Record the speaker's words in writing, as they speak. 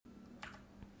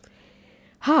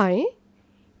Hi,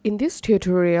 in this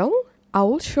tutorial, I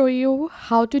will show you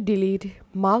how to delete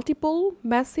multiple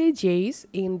messages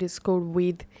in Discord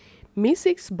with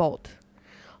mee6 bot.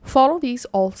 Follow these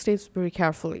all steps very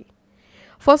carefully.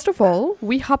 First of all,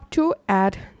 we have to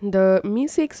add the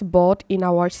mee6 bot in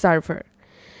our server.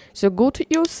 So go to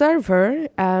your server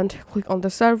and click on the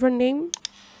server name,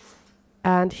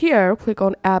 and here click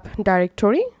on app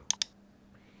directory.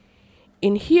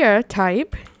 In here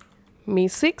type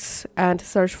mee6 and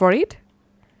search for it,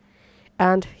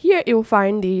 and here you'll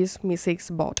find this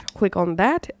mee6 bot. Click on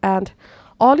that, and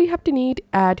all you have to need,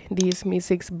 add this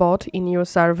mee6 bot in your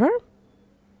server,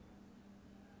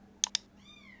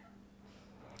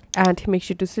 and make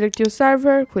sure to select your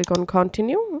server. Click on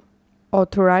continue,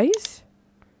 authorize,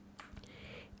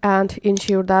 and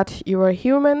ensure that you are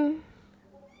human.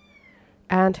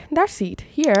 And that's it.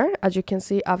 Here, as you can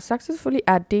see, I've successfully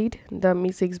added the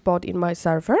mee6 bot in my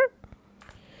server.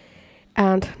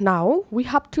 And now we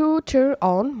have to turn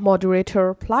on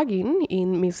moderator plugin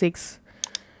in mee6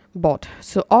 bot.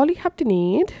 So all you have to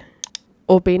need,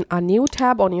 open a new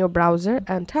tab on your browser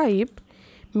and type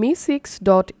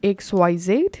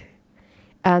mee6.xyz,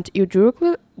 and you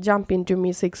directly jump into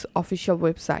mee6 official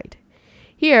website.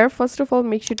 Here, first of all,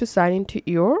 make sure to sign into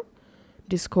your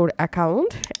Discord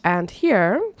account, and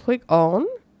here click on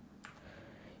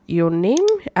your name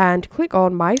and click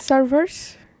on my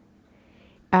servers,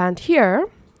 and here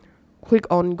click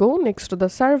on go next to the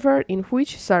server in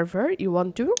which server you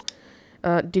want to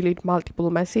delete multiple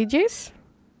messages.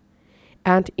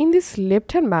 And in this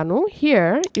left hand menu,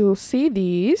 here you will see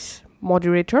this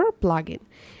moderator plugin,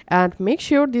 and make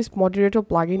sure this moderator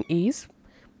plugin is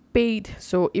paid.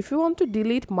 So if you want to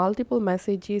delete multiple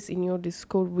messages in your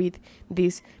Discord with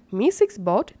this mee6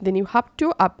 bot, then you have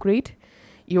to upgrade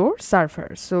your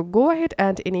server. So go ahead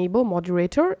and enable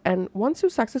moderator, and once you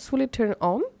successfully turn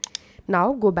on,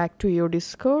 now go back to your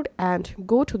Discord and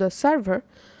go to the server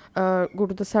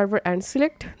and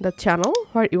select the channel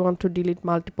where you want to delete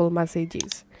multiple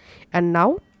messages, and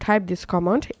now type this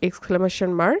command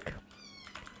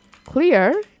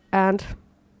 !clear and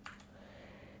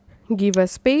give a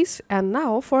space. And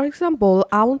now, for example,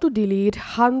 I want to delete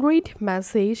 100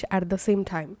 messages at the same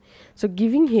time, so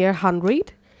giving here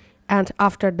 100, and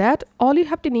after that all you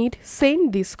have to need,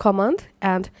 send this command,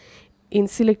 and in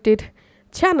selected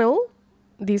channel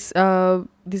this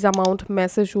amount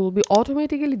message will be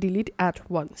automatically deleted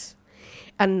at once.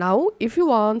 And now if you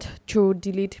want to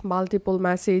delete multiple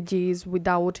messages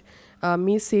without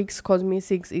mee6, because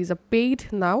mee6 is a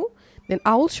paid now, then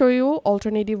I will show you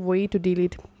alternative way to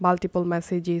delete multiple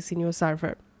messages in your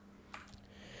server.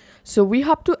 So we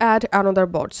have to add another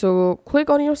bot. So click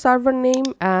on your server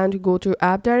name and go to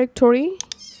app directory,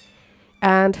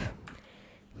 and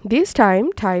this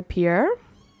time type here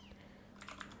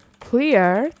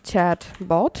clear chat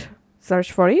bot,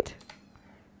 search for it,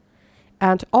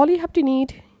 and all you have to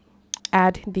need,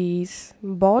 add this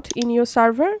bot in your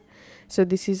server. So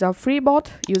this is a free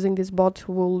bot. Using this bot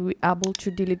will be able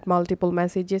to delete multiple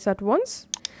messages at once.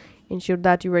 Ensure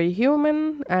that you are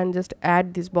human and just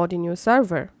add this bot in your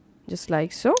server, just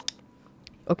like so.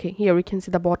 Okay, here we can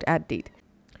see the bot added.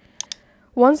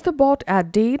 Once the bot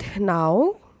added,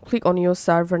 now click on your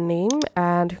server name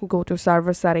and go to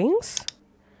server settings,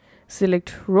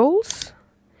 select roles,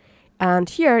 and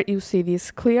here you see this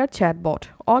clear chat bot.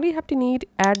 All you have to need,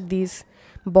 add this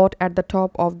bot at the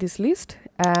top of this list,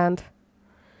 and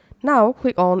now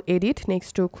click on edit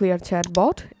next to clear chat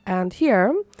bot, and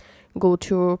here go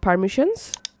to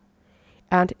permissions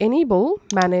and enable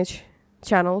manage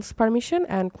channels permission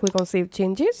and click on save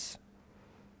changes.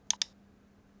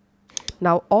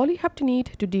 Now all you have to need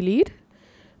to delete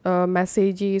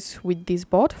messages with this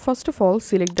bot, first of all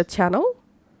select the channel,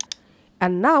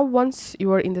 and now once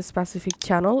you are in the specific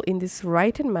channel, in this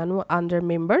right hand menu under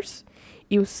members,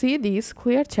 you see this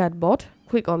clear chat bot.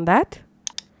 Click on that,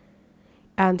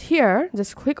 and here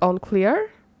just click on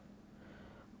clear,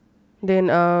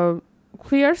 then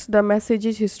clears the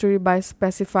messages history by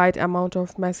specified amount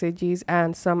of messages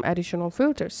and some additional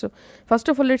filters. So first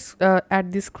of all, let's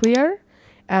add this clear,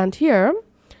 and here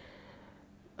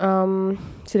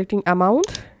selecting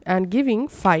amount and giving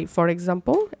 5 for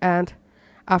example, and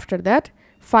after that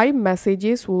 5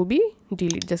 messages will be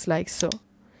deleted, just like so.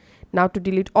 Now to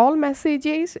delete all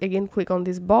messages, again click on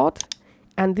this bot,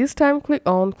 and this time click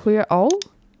on clear all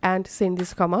and send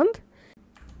this command.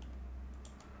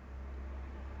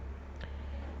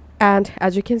 And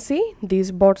as you can see,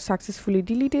 this bot successfully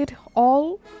deleted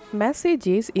all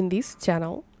messages in this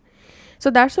channel. So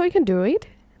that's how you can do it.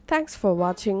 Thanks for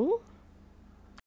watching.